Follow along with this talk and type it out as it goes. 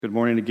Good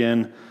morning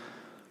again.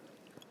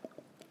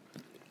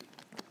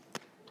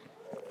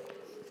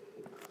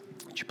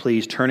 Would you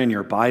please turn in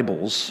your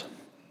Bibles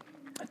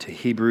to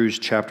Hebrews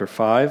chapter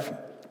 5.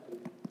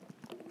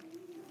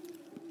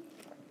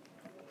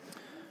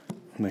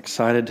 I'm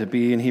excited to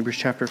be in Hebrews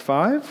chapter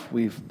 5.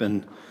 We've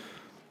been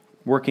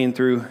working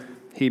through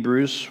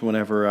Hebrews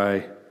whenever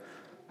I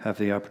have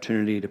the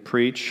opportunity to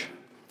preach.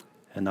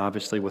 And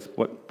obviously with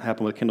what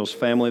happened with Kendall's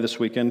family this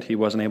weekend, he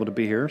wasn't able to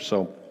be here.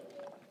 So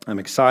I'm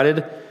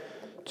excited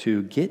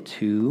to get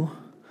to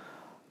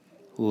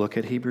look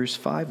at Hebrews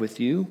 5 with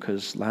you,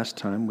 because last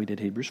time we did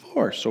Hebrews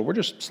 4. So we're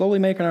just slowly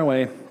making our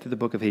way through the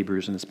book of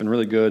Hebrews, and it's been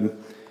really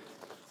good.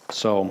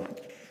 So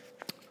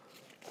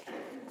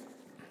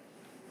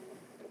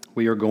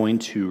we are going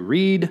to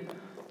read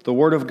the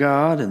Word of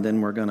God, and then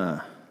we're going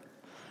to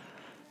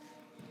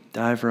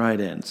dive right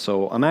in.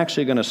 So I'm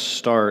actually going to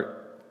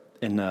start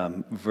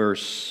in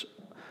verse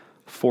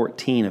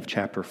 14 of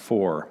chapter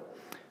 4,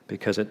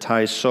 because it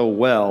ties so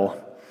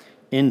well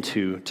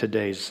into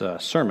today's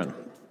sermon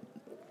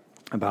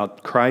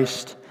about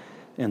Christ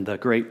and the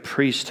great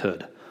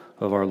priesthood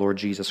of our Lord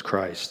Jesus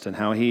Christ and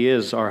how he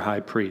is our high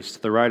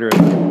priest. The writer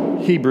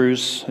of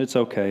Hebrews, it's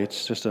okay,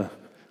 it's just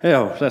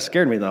that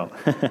scared me though.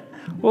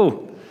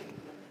 Whoa.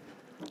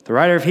 The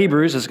writer of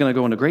Hebrews is going to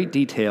go into great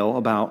detail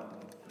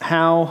about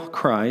how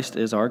Christ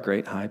is our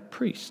great high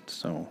priest.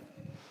 So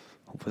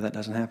hopefully that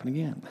doesn't happen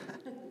again.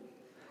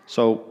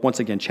 So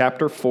once again,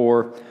 chapter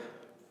 4,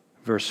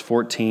 verse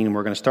 14,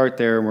 we're going to start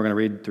there, and we're going to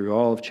read through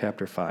all of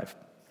chapter 5.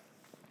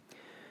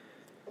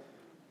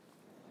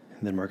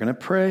 And then we're going to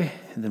pray,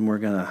 and then we're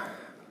going to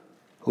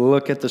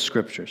look at the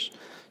scriptures.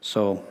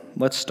 So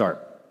let's start.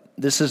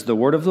 This is the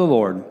word of the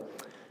Lord.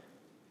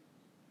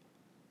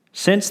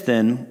 Since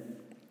then,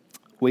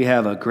 we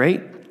have a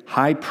great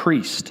high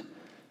priest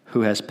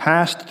who has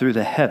passed through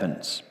the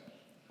heavens,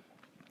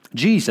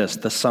 Jesus,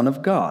 the Son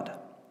of God.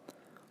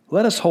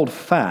 Let us hold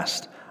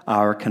fast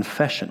our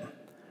confession.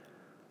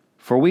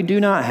 For we do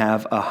not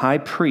have a high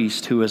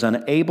priest who is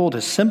unable to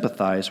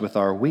sympathize with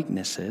our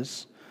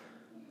weaknesses,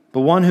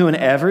 but one who in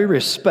every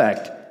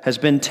respect has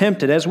been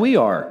tempted as we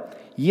are,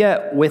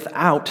 yet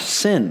without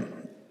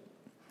sin.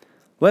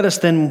 Let us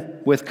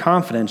then with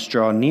confidence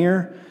draw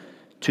near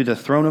to the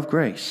throne of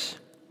grace,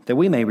 that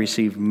we may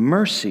receive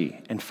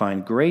mercy and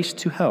find grace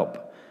to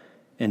help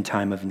in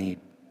time of need.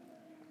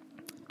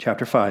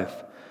 Chapter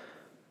 5.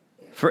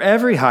 For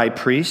every high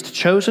priest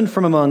chosen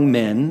from among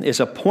men is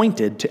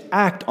appointed to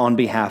act on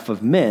behalf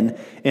of men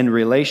in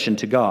relation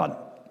to God,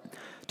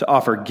 to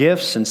offer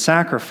gifts and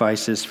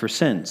sacrifices for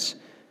sins.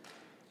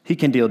 He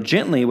can deal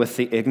gently with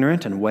the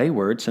ignorant and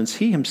wayward, since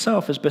he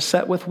himself is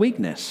beset with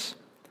weakness.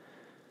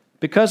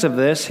 Because of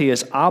this, he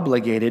is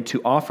obligated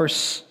to offer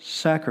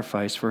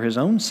sacrifice for his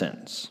own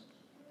sins,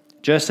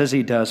 just as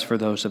he does for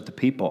those of the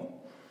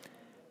people.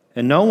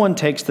 And no one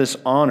takes this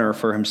honor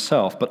for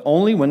himself, but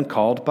only when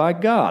called by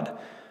God,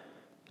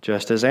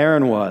 just as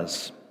Aaron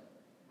was.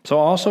 So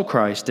also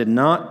Christ did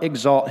not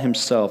exalt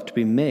himself to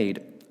be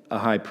made a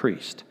high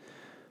priest,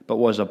 but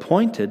was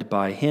appointed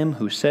by him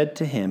who said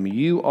to him,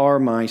 "You are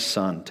my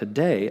son,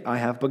 today I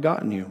have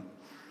begotten you."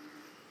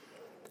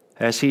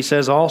 As he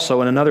says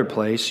also in another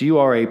place, "You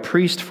are a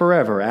priest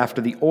forever after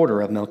the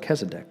order of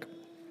Melchizedek."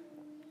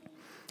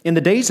 In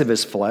the days of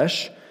his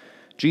flesh,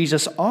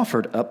 Jesus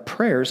offered up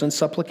prayers and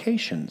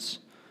supplications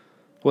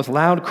with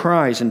loud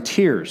cries and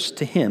tears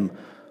to him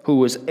who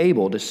was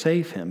able to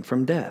save him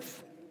from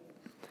death.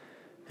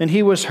 And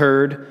he was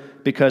heard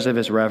because of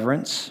his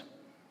reverence.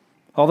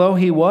 Although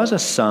he was a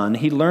son,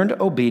 he learned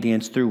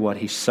obedience through what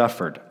he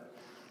suffered.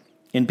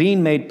 In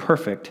being made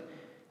perfect,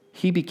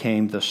 he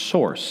became the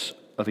source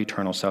of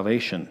eternal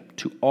salvation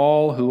to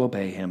all who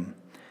obey him,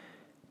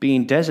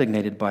 being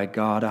designated by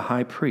God a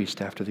high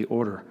priest after the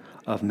order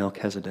of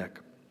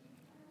Melchizedek.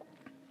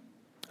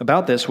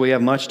 About this we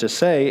have much to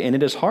say, and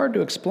it is hard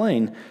to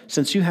explain,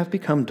 since you have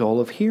become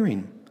dull of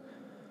hearing.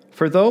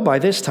 For though by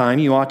this time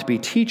you ought to be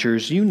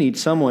teachers, you need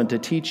someone to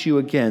teach you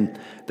again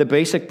the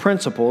basic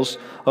principles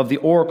of the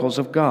oracles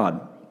of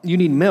God. You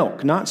need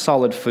milk, not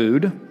solid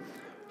food.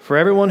 For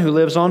everyone who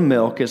lives on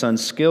milk is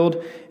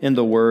unskilled in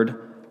the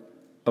word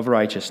of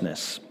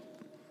righteousness,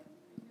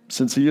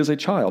 since he is a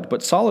child.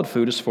 But solid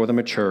food is for the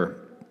mature,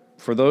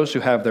 for those who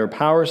have their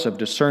powers of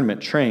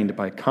discernment trained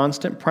by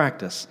constant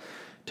practice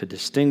to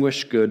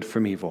distinguish good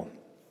from evil.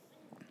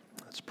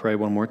 Let's pray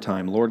one more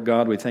time. Lord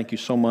God, we thank you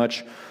so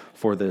much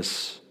for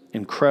this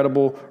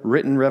incredible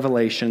written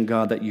revelation,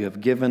 God, that you have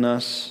given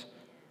us.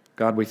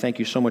 God, we thank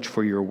you so much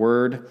for your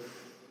word.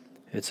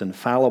 It's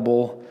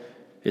infallible.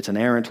 It's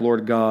inerrant,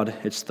 Lord God.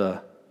 It's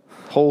the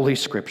holy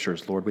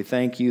scriptures, Lord. We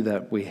thank you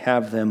that we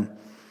have them.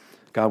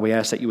 God, we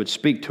ask that you would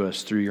speak to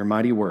us through your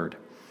mighty word.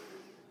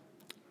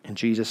 In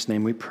Jesus'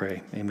 name we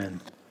pray.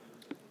 Amen.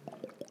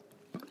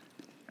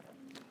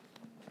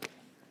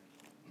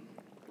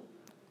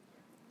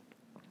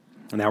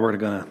 And now we're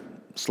going to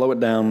slow it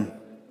down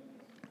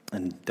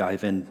and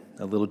dive in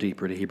a little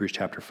deeper to Hebrews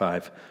chapter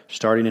 5.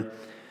 Starting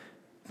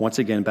once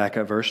again back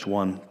at verse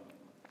 1.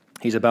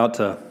 He's about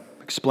to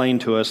explain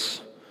to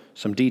us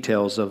some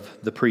details of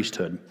the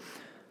priesthood.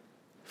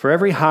 For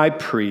every high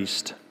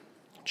priest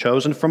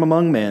chosen from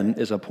among men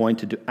is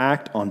appointed to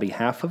act on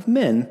behalf of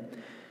men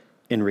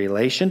in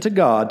relation to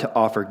God to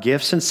offer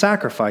gifts and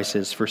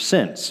sacrifices for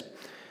sins.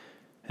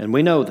 And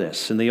we know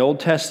this. In the Old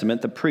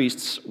Testament, the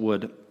priests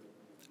would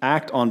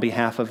act on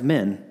behalf of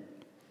men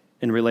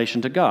in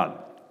relation to God.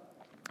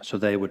 So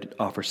they would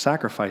offer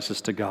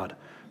sacrifices to God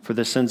for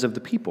the sins of the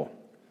people.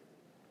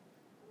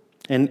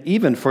 And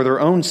even for their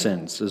own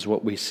sins is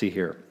what we see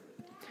here.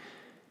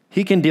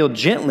 He can deal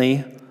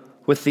gently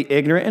with the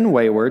ignorant and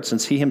wayward,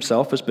 since he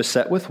himself is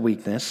beset with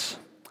weakness.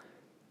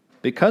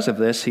 Because of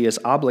this, he is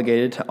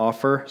obligated to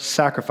offer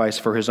sacrifice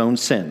for his own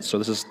sins. So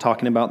this is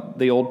talking about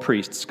the old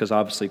priests, because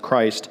obviously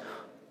Christ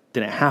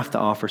didn't have to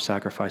offer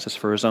sacrifices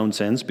for his own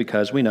sins,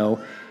 because we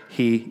know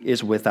he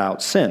is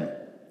without sin,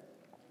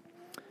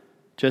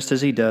 just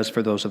as he does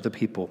for those of the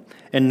people.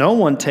 And no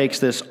one takes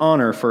this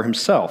honor for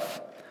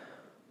himself,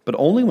 but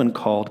only when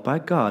called by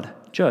God,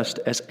 just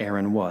as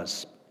Aaron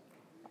was.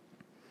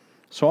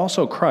 So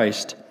also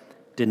Christ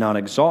did not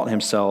exalt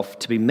himself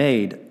to be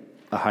made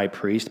a high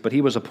priest, but he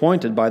was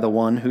appointed by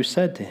him who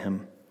said to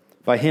him,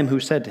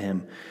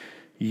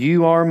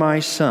 "You are my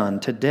son,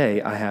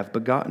 today I have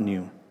begotten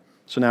you."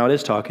 So now it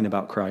is talking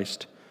about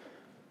Christ.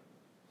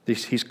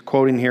 He's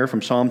quoting here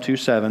from Psalm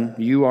 2:7,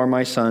 "You are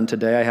my son,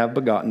 today I have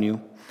begotten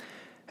you."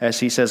 As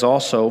he says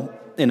also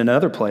in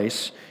another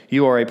place,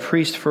 "You are a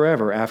priest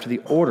forever after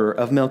the order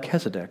of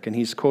Melchizedek." And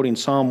he's quoting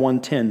Psalm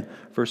 110,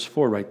 verse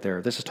 4 right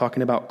there. This is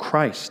talking about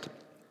Christ.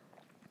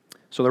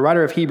 So the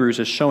writer of Hebrews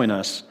is showing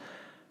us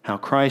how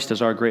Christ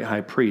is our great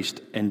high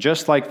priest. And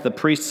just like the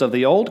priests of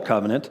the old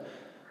covenant,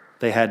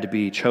 they had to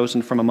be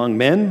chosen from among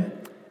men,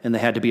 and they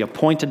had to be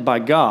appointed by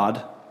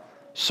God,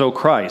 so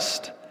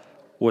Christ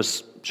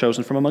was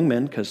chosen from among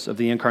men because of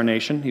the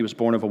incarnation. He was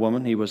born of a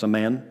woman, he was a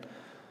man,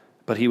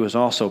 but he was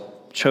also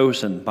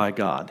chosen by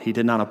God. He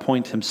did not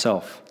appoint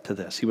himself to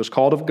this. He was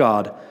called of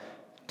God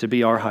to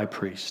be our high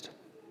priest.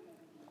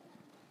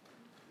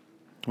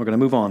 We're going to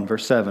move on,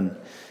 verse 7.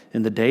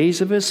 In the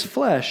days of his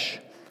flesh,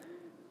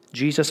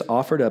 Jesus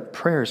offered up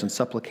prayers and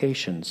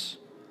supplications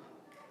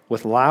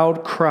with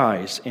loud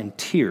cries and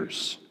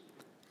tears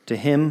to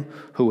him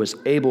who was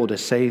able to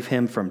save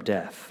him from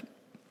death.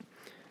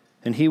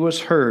 And he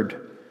was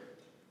heard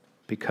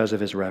because of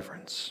his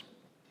reverence.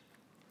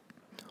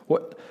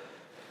 What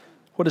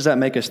does that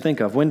make us think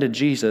of? When did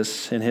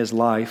Jesus in his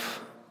life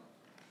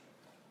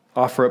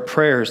offer up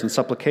prayers and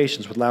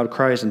supplications with loud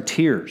cries and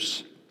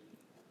tears?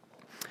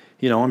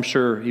 You know, I'm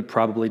sure he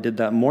probably did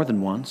that more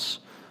than once.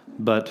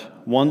 But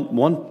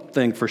one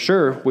thing for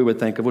sure we would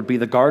think of would be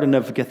the Garden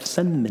of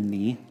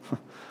Gethsemane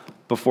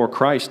before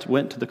Christ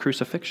went to the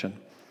crucifixion.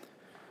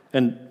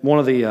 And one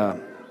of the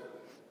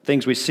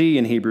things we see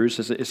in Hebrews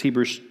is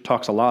Hebrews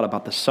talks a lot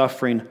about the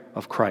suffering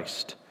of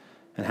Christ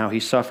and how he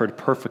suffered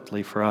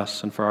perfectly for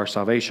us and for our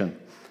salvation.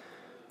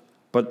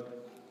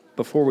 But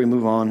before we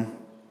move on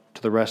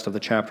to the rest of the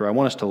chapter, I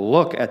want us to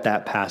look at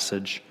that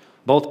passage,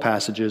 both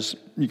passages.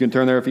 You can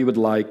turn there if you would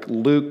like.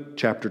 Luke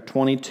chapter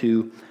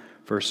 22,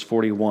 verse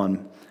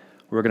 41.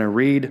 We're going to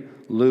read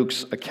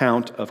Luke's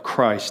account of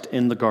Christ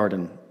in the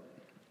garden.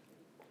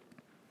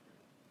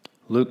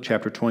 Luke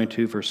chapter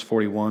 22, verse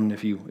 41,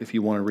 if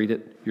you want to read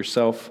it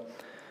yourself.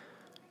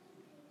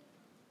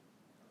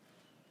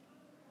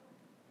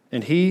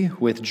 And he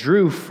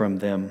withdrew from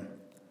them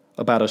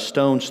about a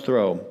stone's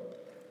throw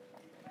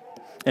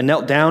and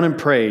knelt down and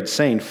prayed,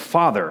 saying,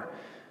 "Father,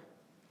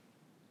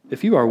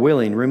 if you are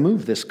willing,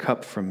 remove this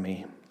cup from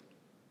me.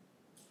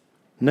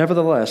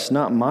 Nevertheless,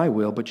 not my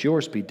will, but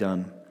yours be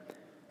done."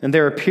 And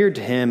there appeared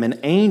to him an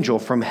angel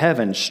from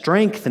heaven,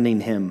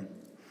 strengthening him.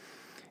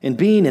 And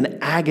being in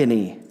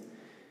agony,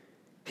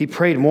 he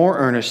prayed more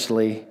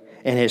earnestly,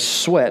 and his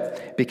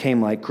sweat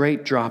became like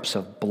great drops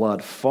of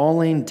blood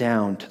falling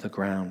down to the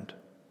ground.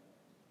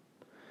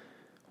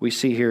 We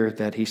see here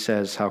that he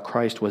says how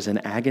Christ was in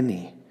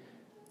agony.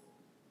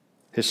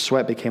 His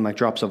sweat became like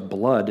drops of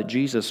blood.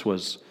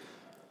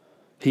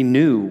 He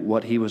knew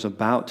what he was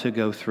about to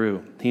go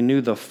through. He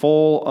knew the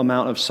full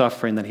amount of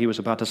suffering that he was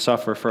about to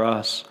suffer for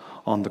us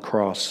on the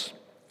cross.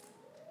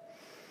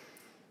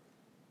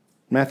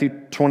 Matthew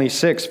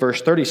 26,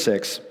 verse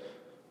 36,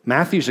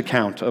 Matthew's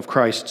account of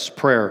Christ's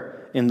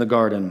prayer in the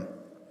garden.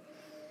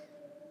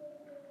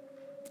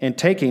 And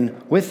taking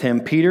with him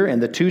Peter and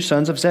the two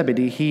sons of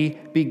Zebedee, he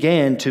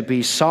began to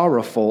be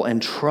sorrowful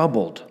and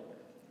troubled.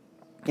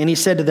 And he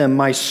said to them,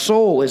 "My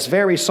soul is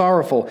very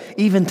sorrowful,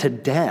 even to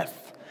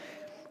death."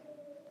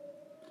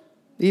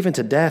 Even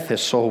to death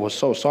his soul was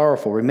so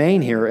sorrowful.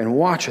 "Remain here and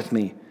watch with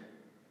me."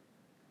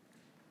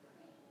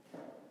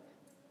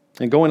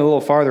 And going a little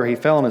farther, he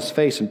fell on his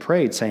face and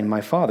prayed, saying, "My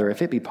Father,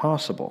 if it be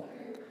possible,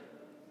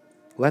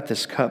 let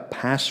this cup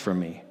pass from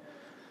me."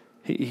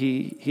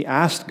 He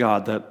asked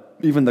God that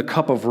even the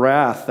cup of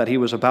wrath that he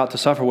was about to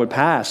suffer would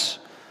pass.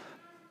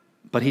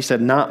 But he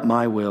said, "Not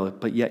my will,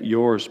 but yet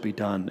yours be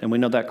done." And we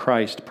know that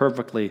Christ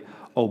perfectly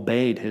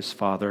obeyed his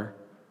Father,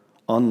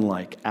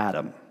 unlike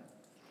Adam.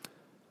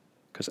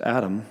 Because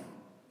Adam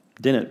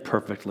didn't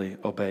perfectly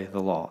obey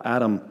the law.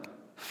 Adam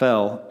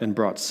fell and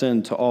brought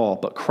sin to all.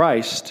 But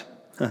Christ,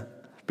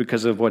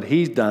 because of what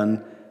he's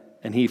done,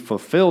 and he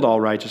fulfilled all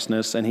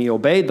righteousness, and he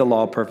obeyed the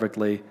law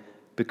perfectly,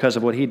 because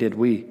of what he did,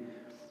 we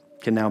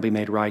can now be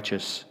made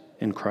righteous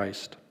in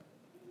Christ.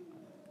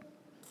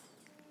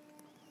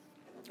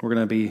 We're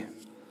going to be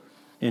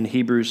in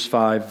Hebrews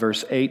 5,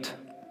 verse 8.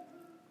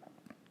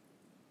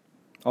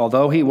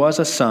 Although he was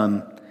a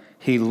son,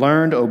 he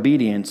learned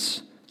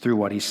obedience through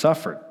what he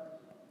suffered.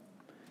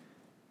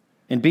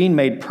 In being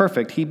made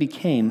perfect, he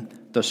became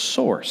the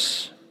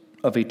source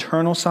of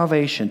eternal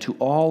salvation to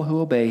all who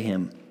obey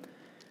him,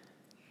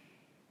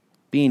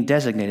 being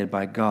designated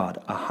by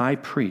God a high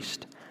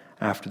priest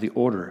after the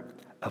order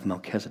of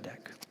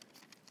Melchizedek.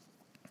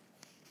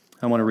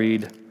 I want to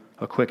read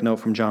a quick note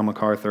from John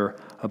MacArthur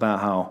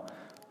about how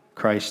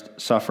Christ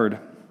suffered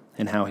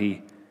and how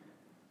he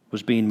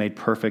was being made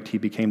perfect. He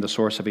became the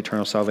source of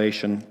eternal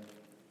salvation.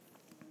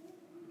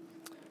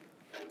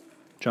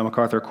 John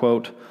MacArthur,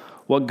 quote,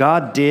 "What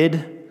God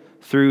did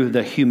through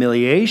the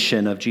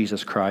humiliation of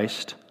Jesus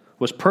Christ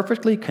was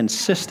perfectly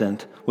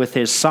consistent with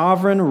his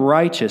sovereign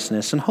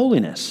righteousness and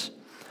holiness.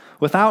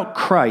 Without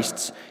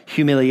Christ's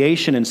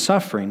humiliation and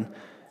suffering,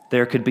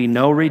 there could be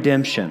no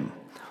redemption.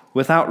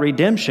 Without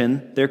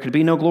redemption, there could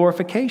be no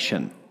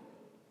glorification.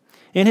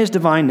 In his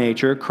divine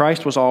nature,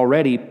 Christ was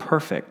already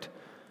perfect.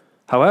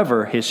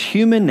 However, his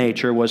human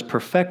nature was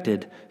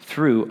perfected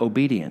through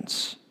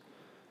obedience."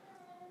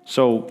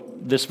 So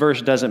this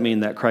verse doesn't mean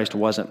that Christ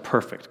wasn't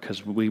perfect,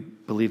 because we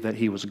believe that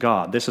he was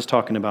God. This is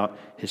talking about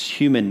his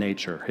human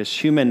nature. His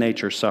human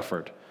nature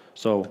suffered.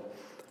 So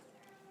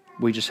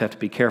we just have to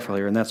be careful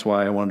here, and that's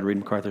why I wanted to read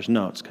MacArthur's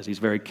notes, because he's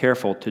very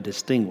careful to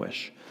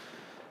distinguish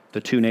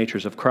the two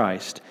natures of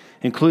Christ,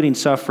 including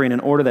suffering in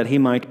order that he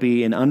might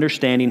be an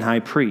understanding high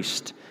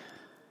priest,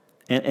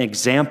 an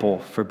example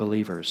for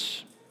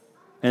believers,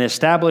 and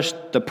establish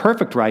the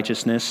perfect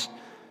righteousness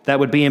that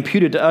would be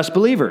imputed to us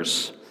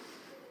believers.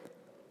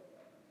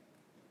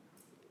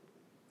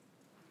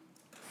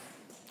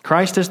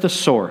 Christ is the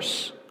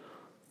source.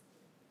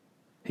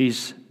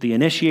 He's the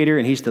initiator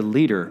and he's the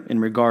leader in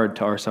regard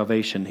to our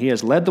salvation. He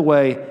has led the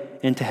way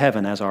into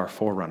heaven as our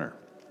forerunner.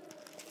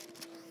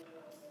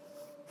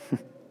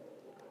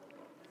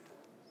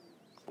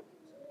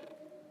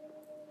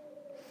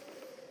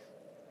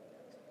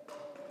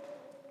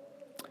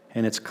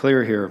 And it's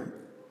clear here,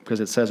 because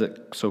it says it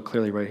so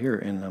clearly right here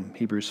in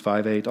Hebrews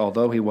 5:8.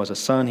 Although he was a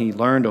son, he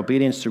learned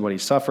obedience through what he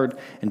suffered,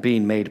 and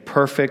being made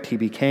perfect, he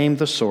became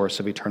the source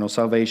of eternal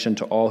salvation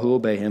to all who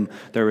obey him.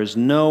 There is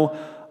no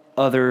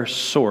other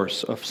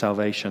source of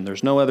salvation.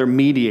 There's no other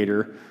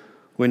mediator.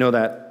 We know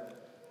that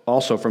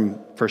also from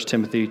 1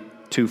 Timothy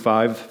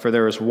 2:5. For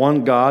there is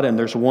one God, and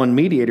there's one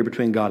mediator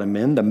between God and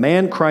men, the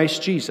man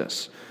Christ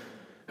Jesus,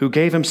 who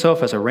gave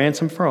himself as a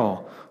ransom for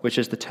all, which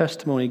is the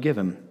testimony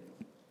given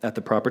at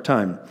the proper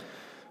time.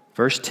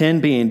 Verse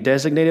 10, being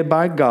designated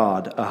by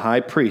God a high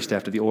priest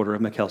after the order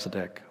of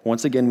Melchizedek.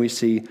 Once again, we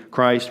see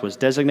Christ was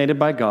designated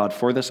by God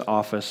for this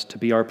office to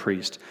be our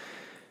priest.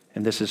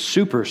 And this is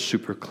super,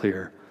 super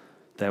clear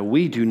that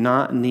we do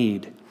not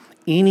need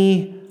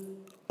any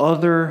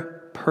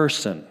other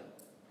person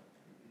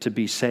to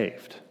be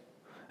saved.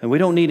 And we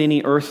don't need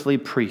any earthly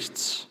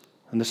priests.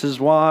 And this is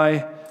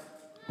why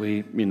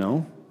we,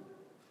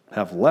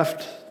 have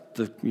left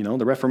the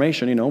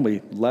Reformation.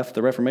 We left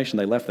the Reformation.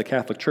 They left the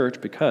Catholic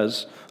Church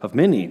because of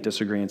many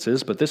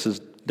disagreements. But this is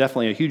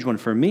definitely a huge one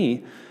for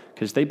me,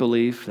 because they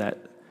believe that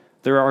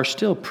there are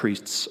still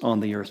priests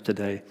on the earth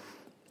today.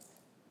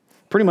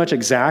 Pretty much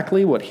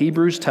exactly what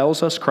Hebrews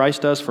tells us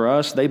Christ does for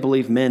us, they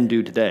believe men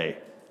do today.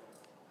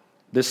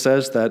 This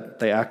says that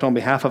they act on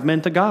behalf of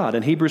men to God.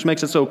 And Hebrews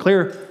makes it so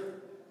clear,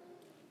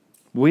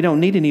 we don't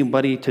need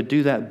anybody to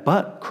do that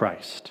but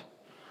Christ.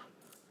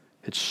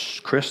 It's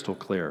crystal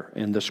clear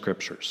in the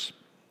Scriptures.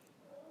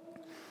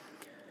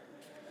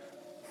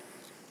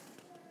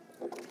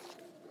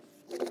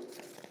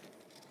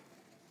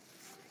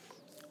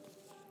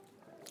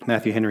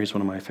 Matthew Henry is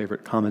one of my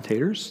favorite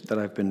commentators that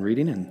I've been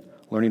reading and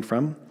learning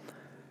from.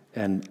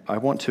 And I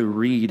want to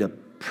read a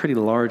pretty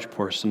large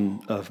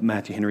portion of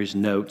Matthew Henry's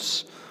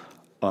notes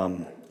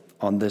on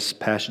this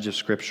passage of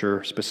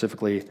Scripture,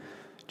 specifically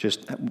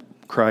just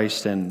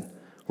Christ, and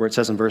where it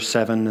says in verse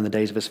 7, in the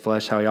days of his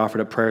flesh, how he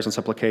offered up prayers and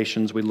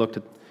supplications. We looked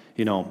at,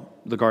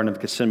 the Garden of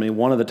Gethsemane,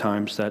 one of the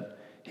times that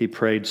he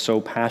prayed so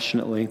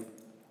passionately.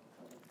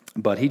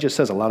 But he just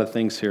says a lot of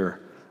things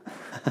here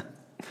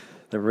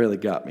that really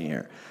got me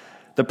here.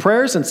 The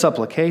prayers and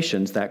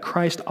supplications that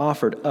Christ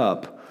offered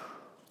up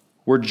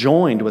were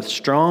joined with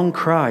strong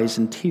cries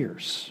and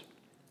tears,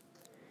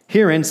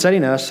 herein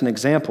setting us an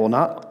example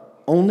not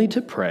only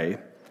to pray,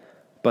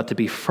 but to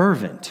be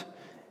fervent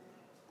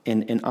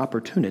and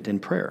importunate in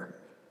prayer.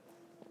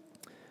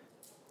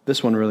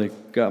 This one really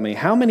got me.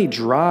 How many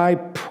dry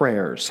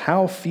prayers,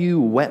 how few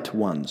wet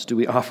ones do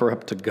we offer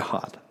up to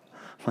God?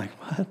 I'm like,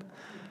 what?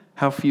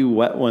 How few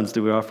wet ones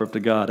do we offer up to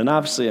God? And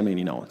obviously,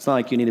 it's not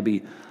like you need to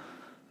be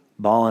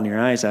bawling your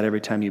eyes out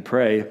every time you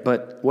pray,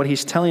 but what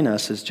he's telling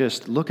us is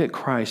just look at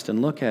Christ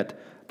and look at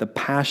the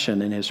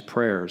passion in his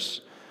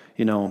prayers.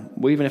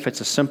 even if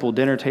it's a simple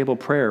dinner table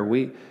prayer,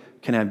 we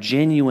can have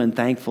genuine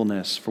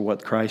thankfulness for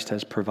what Christ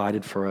has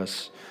provided for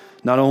us.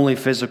 Not only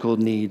physical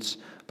needs,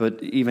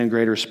 but even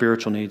greater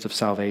spiritual needs of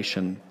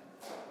salvation.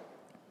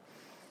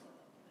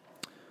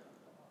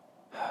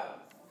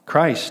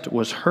 Christ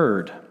was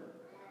heard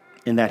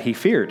in that he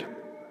feared.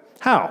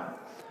 How?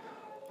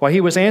 Why,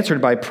 he was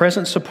answered by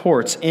present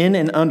supports in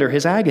and under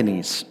his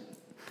agonies,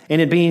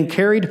 and in being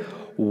carried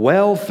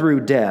well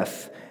through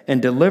death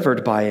and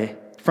delivered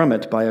from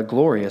it by a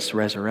glorious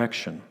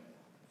resurrection.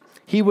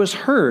 He was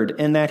heard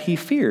in that he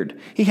feared.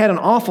 He had an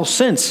awful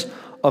sense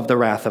of the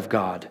wrath of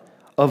God,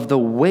 of the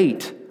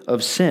weight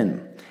of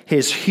sin.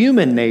 His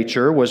human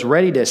nature was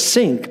ready to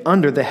sink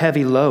under the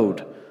heavy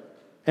load,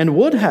 and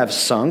would have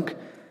sunk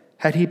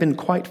had he been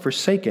quite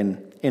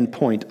forsaken in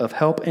point of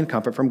help and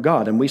comfort from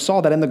God. And we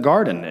saw that in the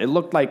garden. It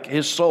looked like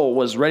his soul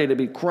was ready to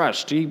be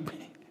crushed. He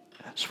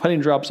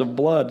sweating drops of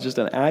blood, just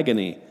in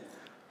agony,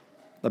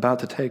 about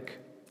to take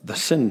the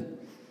sin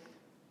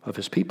of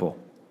his people.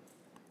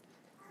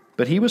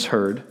 But he was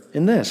heard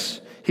in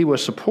this. He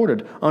was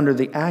supported under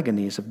the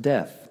agonies of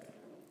death.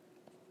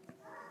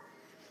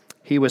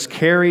 He was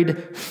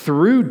carried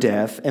through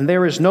death, and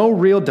there is no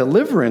real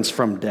deliverance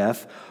from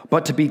death,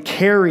 but to be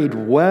carried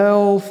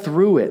well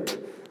through it.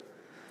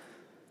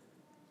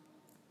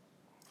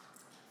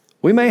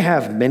 We may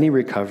have many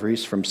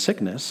recoveries from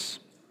sickness,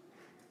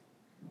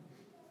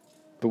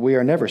 but we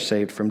are never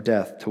saved from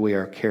death till we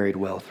are carried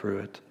well through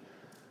it.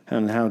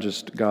 And how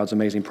just God's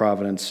amazing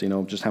providence,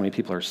 just how many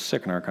people are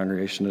sick in our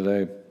congregation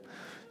today.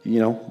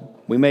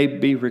 We may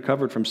be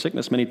recovered from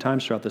sickness many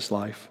times throughout this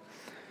life,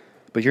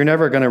 but you're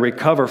never going to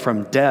recover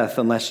from death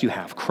unless you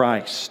have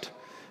Christ.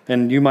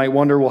 And you might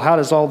wonder, well, how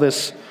does all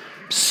this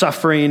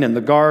suffering and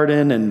the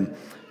garden and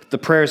the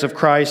prayers of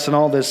Christ and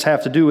all this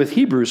have to do with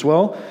Hebrews?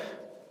 Well,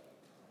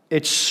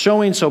 it's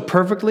showing so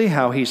perfectly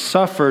how he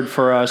suffered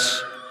for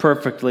us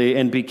perfectly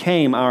and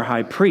became our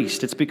high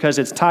priest. It's because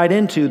it's tied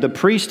into the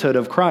priesthood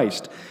of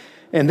Christ.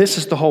 And this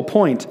is the whole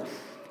point,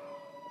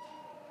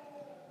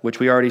 which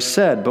we already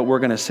said, but we're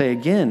going to say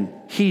again.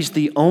 He's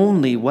the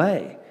only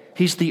way.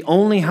 He's the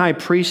only high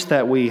priest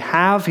that we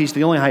have. He's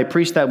the only high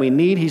priest that we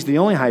need. He's the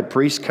only high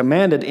priest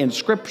commanded in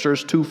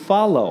Scriptures to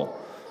follow.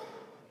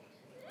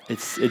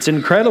 It's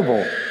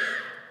incredible.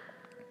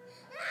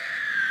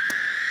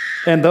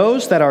 And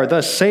those that are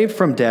thus saved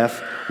from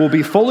death will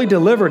be fully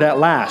delivered at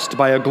last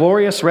by a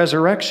glorious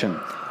resurrection,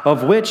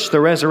 of which the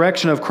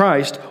resurrection of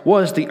Christ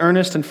was the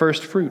earnest and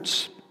first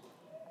fruits.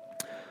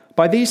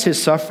 By these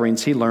his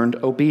sufferings he learned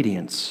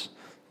obedience.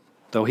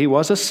 Though he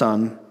was a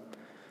son,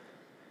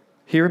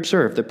 here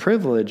observe the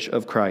privilege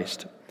of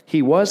Christ.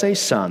 He was a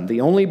son,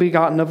 the only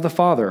begotten of the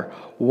Father.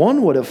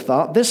 One would have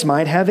thought this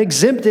might have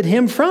exempted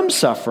him from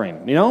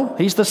suffering.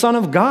 He's the Son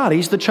of God.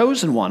 He's the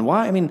chosen one.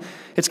 Why?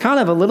 It's kind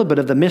of a little bit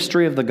of the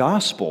mystery of the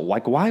gospel.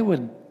 Why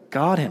would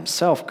God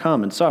himself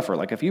come and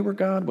suffer? If you were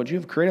God, would you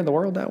have created the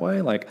world that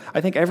way?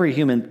 I think every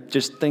human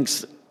just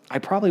thinks, I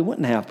probably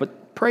wouldn't have,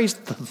 but praise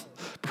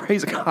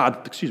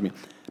God,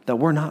 that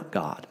we're not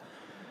God.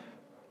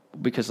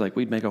 Because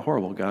we'd make a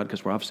horrible God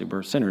because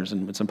we're sinners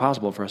and it's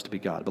impossible for us to be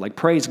God. But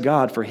praise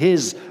God for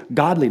his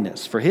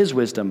godliness, for his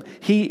wisdom.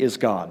 He is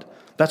God.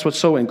 That's what's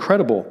so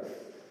incredible.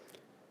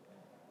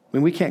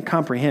 We can't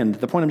comprehend.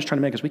 The point I'm just trying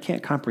to make is we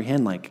can't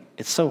comprehend.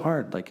 It's so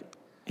hard.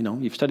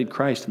 You've studied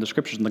Christ and the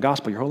Scriptures and the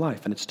gospel your whole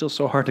life, and it's still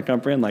so hard to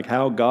comprehend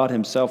how God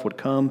himself would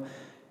come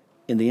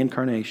in the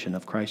incarnation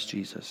of Christ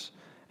Jesus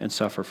and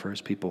suffer for his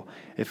people.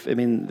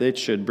 It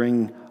should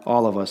bring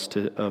all of us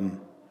to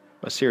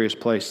a serious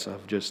place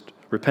of just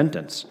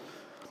repentance.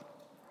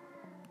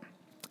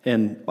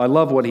 And I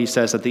love what he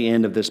says at the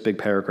end of this big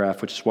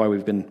paragraph, which is why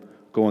we've been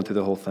going through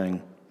the whole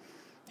thing.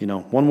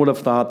 One would have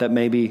thought that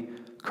maybe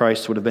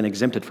Christ would have been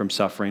exempted from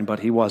suffering,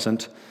 but he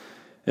wasn't.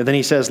 And then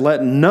he says,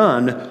 let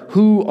none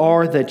who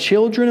are the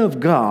children of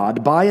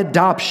God by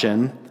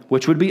adoption,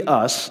 which would be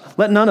us,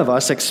 let none of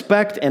us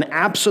expect an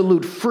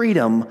absolute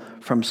freedom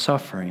from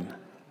suffering.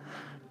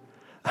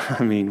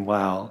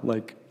 Wow.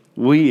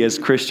 We as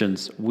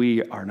Christians,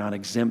 we are not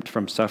exempt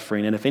from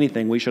suffering. And if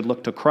anything, we should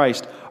look to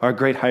Christ, our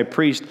great high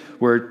priest,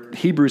 where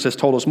Hebrews has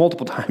told us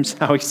multiple times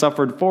how he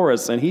suffered for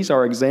us, and he's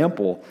our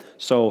example.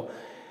 So,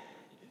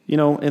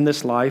 in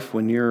this life,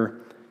 when you're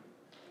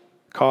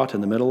caught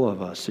in the middle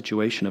of a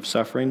situation of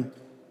suffering,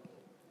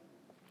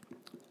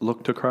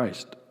 look to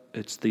Christ.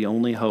 It's the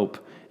only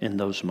hope in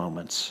those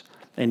moments.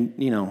 And,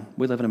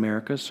 we live in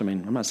America, so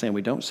I'm not saying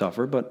we don't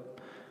suffer, but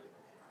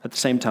at the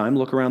same time,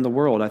 look around the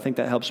world. I think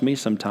that helps me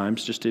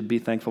sometimes just to be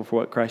thankful for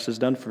what Christ has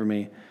done for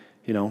me,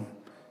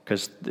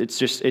 because it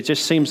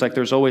just seems like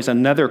there's always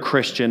another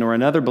Christian or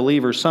another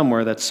believer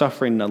somewhere that's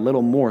suffering a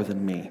little more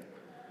than me.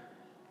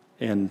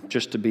 And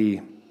just to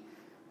be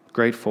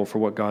grateful for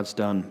what God's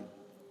done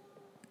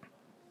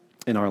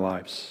in our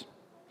lives.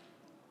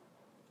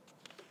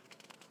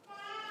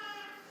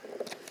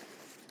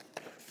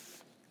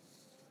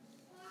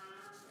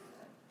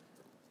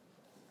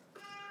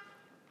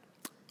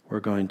 We're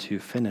going to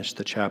finish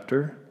the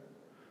chapter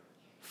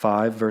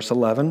 5, verse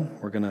 11.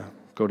 We're going to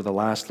go to the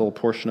last little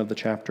portion of the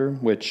chapter,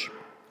 which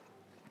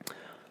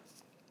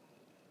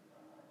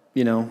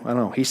I don't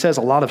know. He says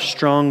a lot of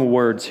strong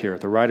words here.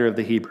 The writer of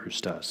the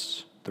Hebrews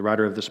does. The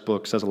writer of this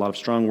book says a lot of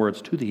strong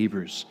words to the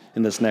Hebrews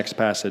in this next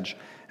passage.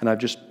 And I've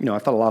just, I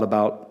thought a lot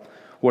about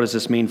what does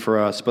this mean for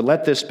us. But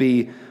let this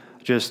be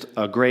just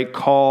a great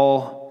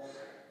call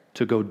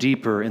to go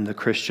deeper in the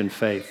Christian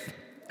faith.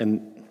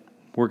 And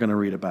we're going to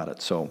read about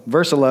it. So,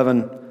 verse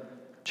 11,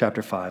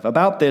 chapter 5.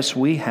 About this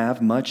we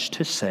have much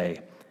to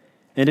say,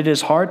 and it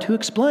is hard to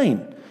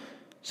explain,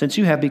 since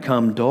you have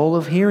become dull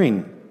of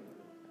hearing.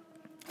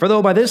 For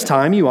though by this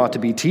time you ought to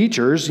be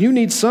teachers, you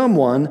need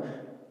someone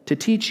to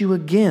teach you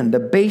again the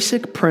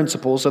basic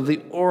principles of the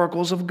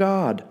oracles of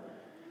God.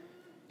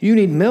 You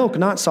need milk,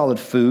 not solid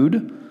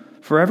food,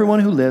 for everyone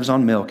who lives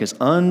on milk is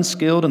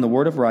unskilled in the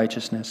word of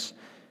righteousness,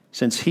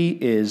 since he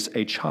is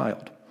a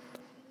child.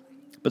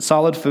 But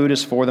solid food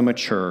is for the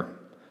mature,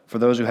 for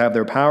those who have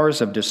their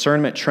powers of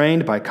discernment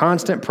trained by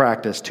constant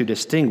practice to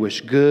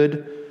distinguish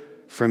good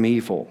from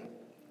evil.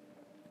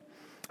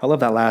 I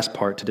love that last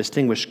part, to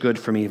distinguish good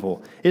from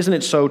evil. Isn't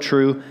it so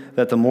true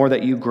that the more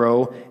that you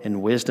grow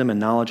in wisdom and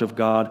knowledge of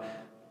God,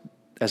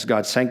 as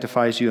God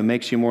sanctifies you and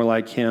makes you more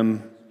like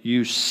Him,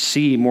 you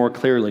see more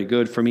clearly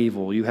good from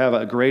evil. You have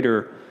a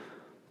greater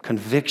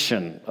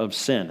conviction of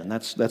sin, and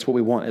that's what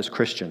we want as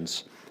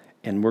Christians.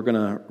 And we're going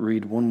to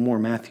read one more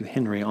Matthew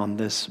Henry on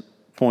this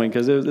point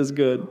because it is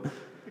good.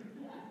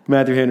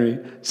 Matthew Henry.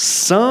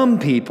 Some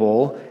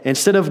people,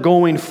 instead of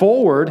going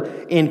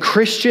forward in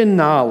Christian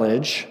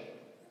knowledge,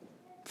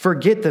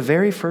 forget the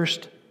very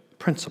first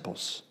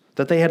principles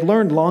that they had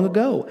learned long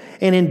ago.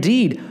 And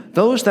indeed,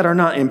 those that are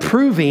not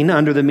improving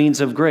under the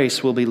means of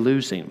grace will be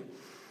losing.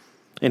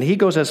 And he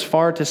goes as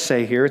far to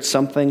say here, it's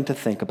something to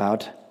think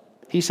about.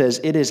 He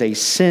says, it is a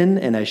sin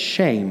and a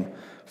shame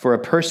for a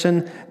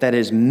person that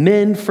is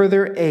men for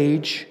their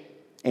age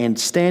and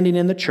standing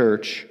in the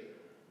church.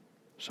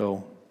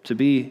 So to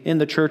be in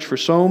the church for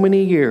so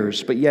many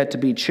years, but yet to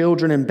be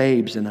children and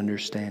babes in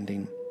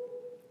understanding.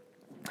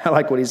 I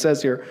like what he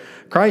says here.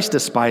 Christ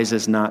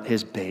despises not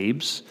his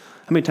babes.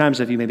 How many times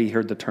have you maybe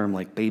heard the term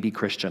like baby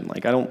Christian?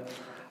 Like I don't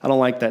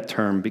like that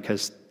term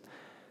because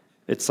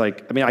it's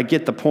like, I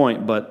get the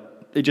point,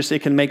 but it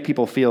can make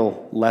people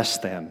feel less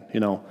than,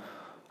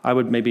 I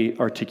would maybe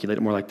articulate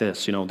it more like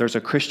this. There's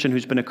a Christian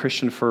who's been a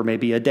Christian for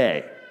maybe a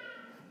day.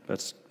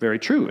 That's very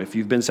true. If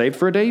you've been saved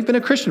for a day, you've been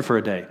a Christian for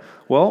a day.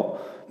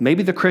 Well,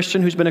 maybe the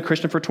Christian who's been a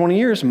Christian for 20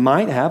 years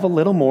might have a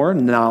little more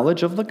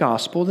knowledge of the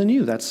gospel than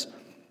you. That's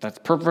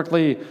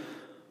perfectly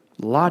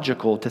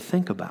logical to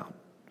think about.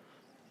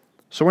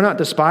 So we're not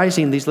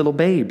despising these little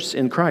babes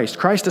in Christ.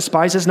 Christ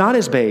despises not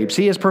his babes.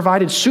 He has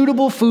provided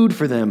suitable food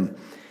for them.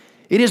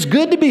 It is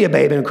good to be a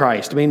babe in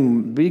Christ.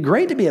 It'd be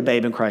great to be a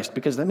babe in Christ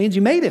because that means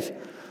you made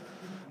it.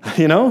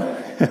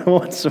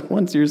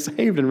 Once you're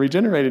saved and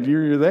regenerated,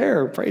 you're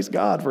there. Praise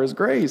God for his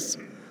grace.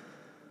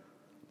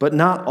 But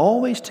not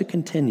always to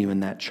continue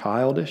in that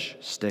childish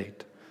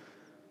state.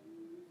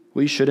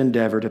 We should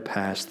endeavor to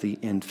pass the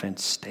infant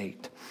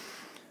state.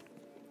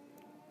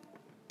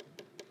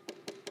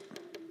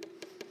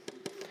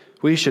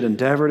 We should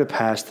endeavor to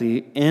pass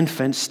the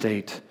infant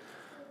state.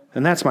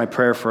 And that's my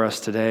prayer for us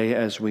today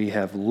as we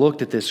have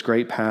looked at this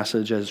great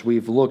passage, as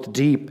we've looked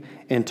deep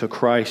into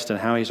Christ and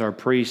how he's our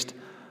priest.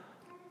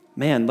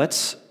 Man,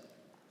 let's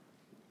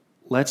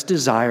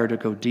desire to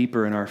go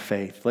deeper in our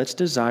faith. Let's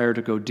desire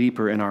to go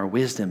deeper in our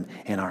wisdom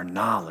and our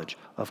knowledge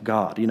of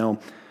God.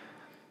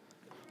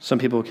 Some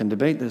people can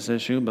debate this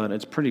issue, but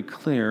it's pretty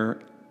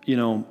clear,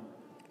 you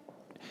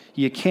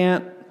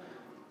can't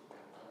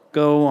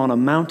go on a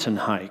mountain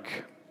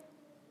hike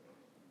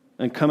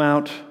and come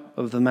out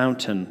of the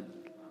mountain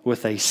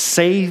with a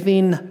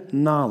saving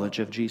knowledge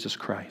of Jesus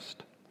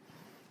Christ.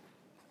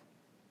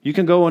 You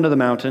can go into the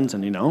mountains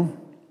and,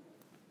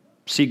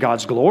 see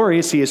God's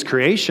glory, see his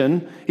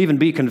creation, even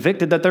be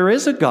convicted that there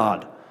is a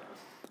God.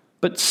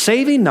 But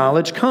saving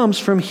knowledge comes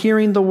from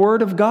hearing the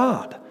word of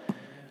God.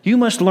 You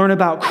must learn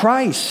about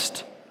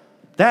Christ.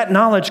 That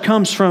knowledge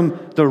comes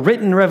from the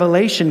written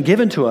revelation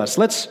given to us.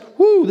 This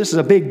is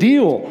a big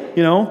deal,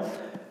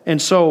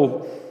 And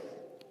so,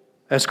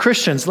 as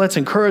Christians, let's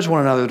encourage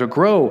one another to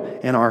grow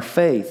in our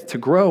faith, to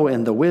grow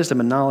in the wisdom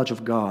and knowledge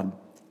of God,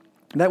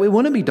 that we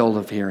wouldn't be dull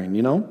of hearing,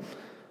 And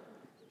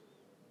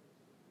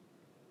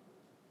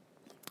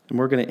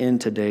we're going to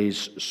end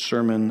today's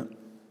sermon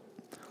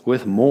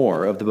with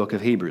more of the book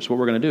of Hebrews. What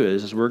we're going to do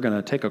is we're going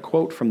to take a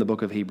quote from the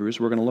book of Hebrews.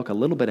 We're going to look a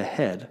little bit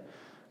ahead,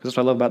 because that's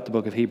what I love about the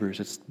book of Hebrews.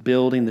 It's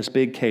building this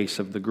big case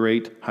of the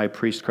great high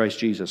priest Christ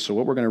Jesus. So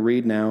what we're going to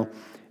read now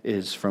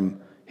is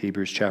from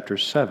Hebrews chapter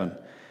 7.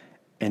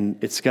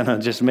 And it's going to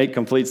just make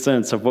complete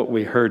sense of what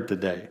we heard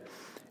today.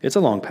 It's a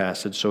long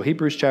passage. So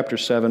Hebrews chapter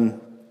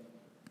 7,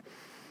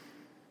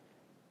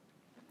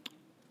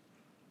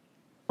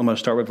 I'm going to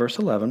start with verse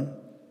 11.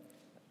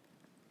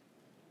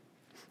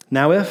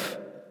 Now if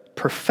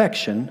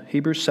perfection,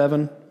 Hebrews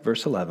 7,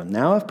 verse 11.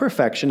 Now if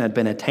perfection had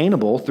been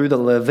attainable through the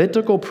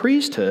Levitical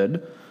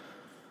priesthood,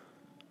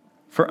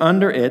 for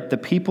under it the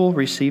people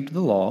received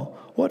the law,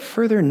 what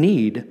further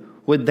need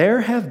would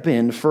there have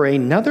been for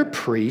another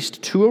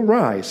priest to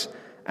arise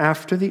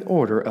after the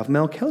order of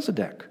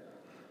Melchizedek,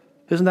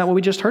 Isn't that what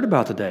we just heard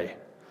about today?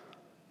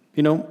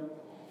 You know,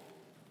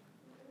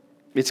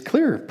 it's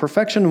clear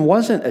perfection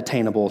wasn't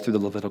attainable through the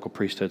Levitical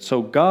priesthood.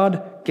 So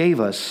God gave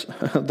us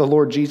the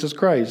Lord Jesus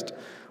Christ.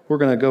 We're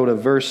going to go to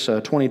verse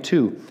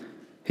 22,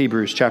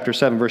 Hebrews chapter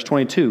 7, verse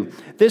 22.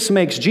 This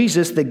makes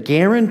Jesus the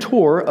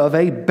guarantor of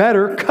a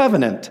better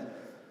covenant.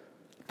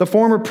 The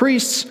former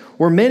priests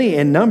were many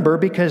in number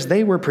because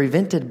they were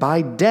prevented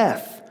by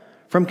death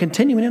from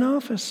continuing in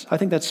office. I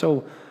think that's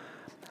so,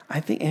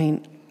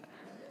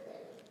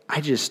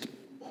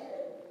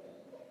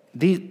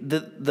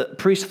 the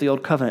priests of the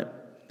Old Covenant,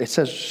 it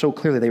says so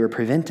clearly they were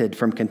prevented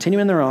from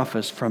continuing their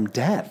office from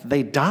death.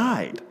 They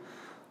died.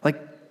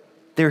 Like,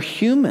 they're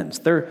humans.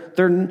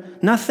 They're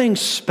nothing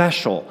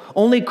special.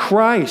 Only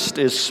Christ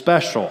is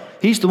special.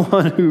 He's the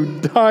one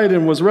who died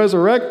and was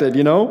resurrected,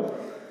 you know?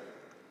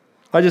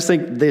 I just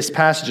think this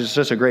passage is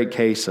just a great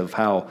case of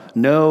how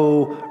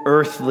no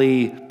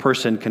earthly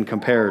person can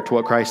compare to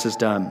what Christ has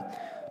done.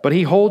 But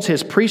he holds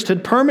his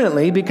priesthood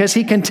permanently because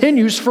he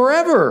continues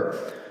forever.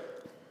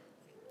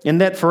 In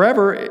that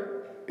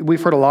forever,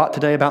 we've heard a lot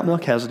today about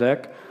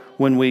Melchizedek.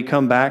 When we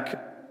come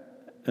back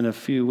in a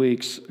few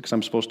weeks, because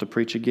I'm supposed to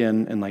preach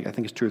again in I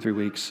think it's 2 or 3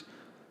 weeks.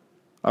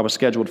 I was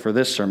scheduled for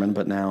this sermon,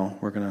 but now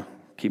we're going to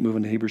keep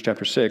moving to Hebrews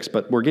chapter 6.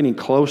 But we're getting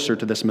closer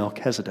to this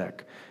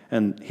Melchizedek.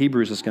 And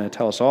Hebrews is going to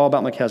tell us all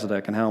about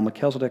Melchizedek and how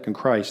Melchizedek and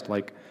Christ,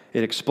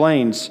 it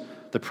explains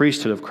the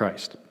priesthood of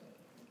Christ.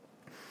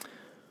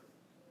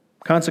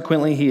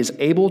 Consequently, he is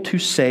able to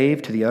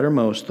save to the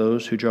uttermost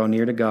those who draw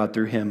near to God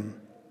through him,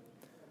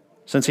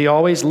 since he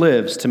always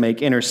lives to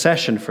make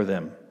intercession for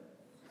them.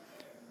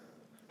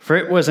 For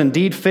it was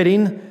indeed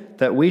fitting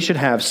that we should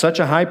have such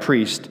a high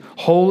priest,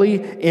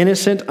 holy,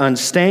 innocent,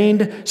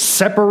 unstained,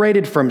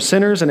 separated from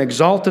sinners, and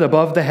exalted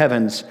above the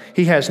heavens.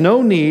 He has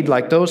no need,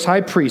 like those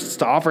high priests,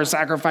 to offer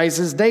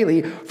sacrifices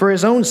daily for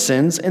his own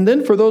sins and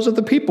then for those of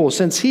the people,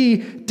 since he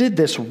did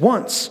this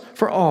once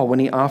for all when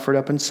he offered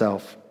up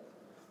himself.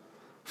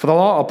 For the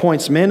law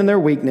appoints men in their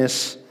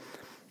weakness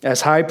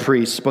as high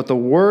priests, but the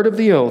word of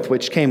the oath,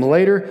 which came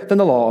later than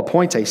the law,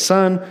 appoints a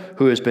son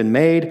who has been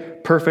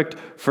made perfect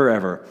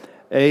forever.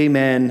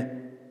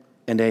 Amen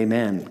and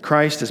amen.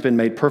 Christ has been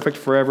made perfect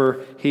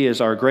forever. He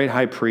is our great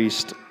high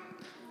priest.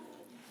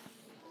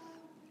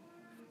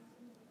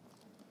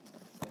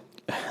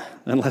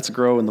 And let's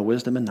grow in the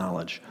wisdom and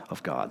knowledge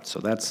of God. So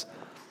that's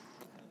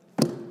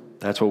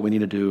what we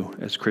need to do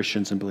as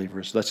Christians and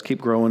believers. Let's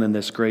keep growing in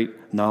this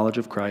great knowledge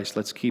of Christ.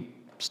 Let's keep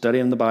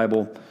studying the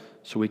Bible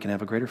so we can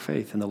have a greater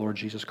faith in the Lord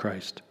Jesus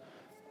Christ.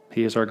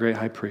 He is our great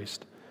high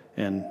priest.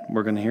 And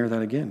we're going to hear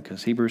that again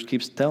because Hebrews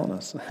keeps telling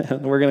us.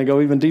 We're going to go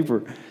even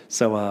deeper.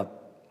 So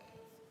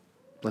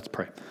let's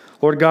pray.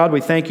 Lord God, we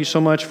thank you so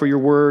much for your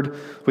word.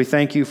 We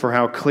thank you for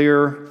how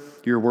clear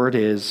your word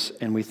is.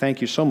 And we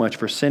thank you so much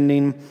for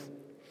sending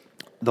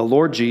the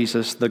Lord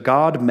Jesus, the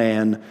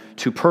God-man,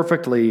 to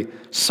perfectly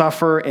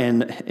suffer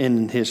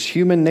in his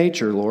human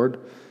nature, Lord,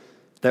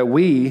 that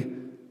we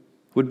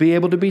would be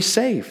able to be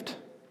saved.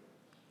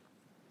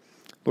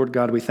 Lord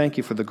God, we thank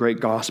you for the great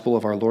gospel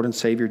of our Lord and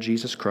Savior,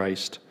 Jesus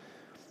Christ.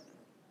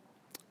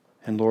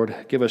 And Lord,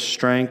 give us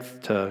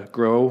strength to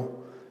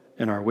grow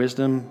in our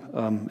wisdom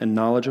and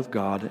knowledge of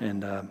God.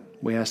 And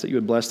we ask that you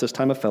would bless this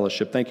time of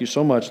fellowship. Thank you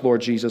so much, Lord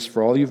Jesus,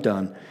 for all you've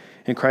done.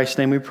 In Christ's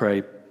name we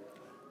pray.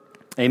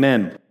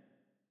 Amen.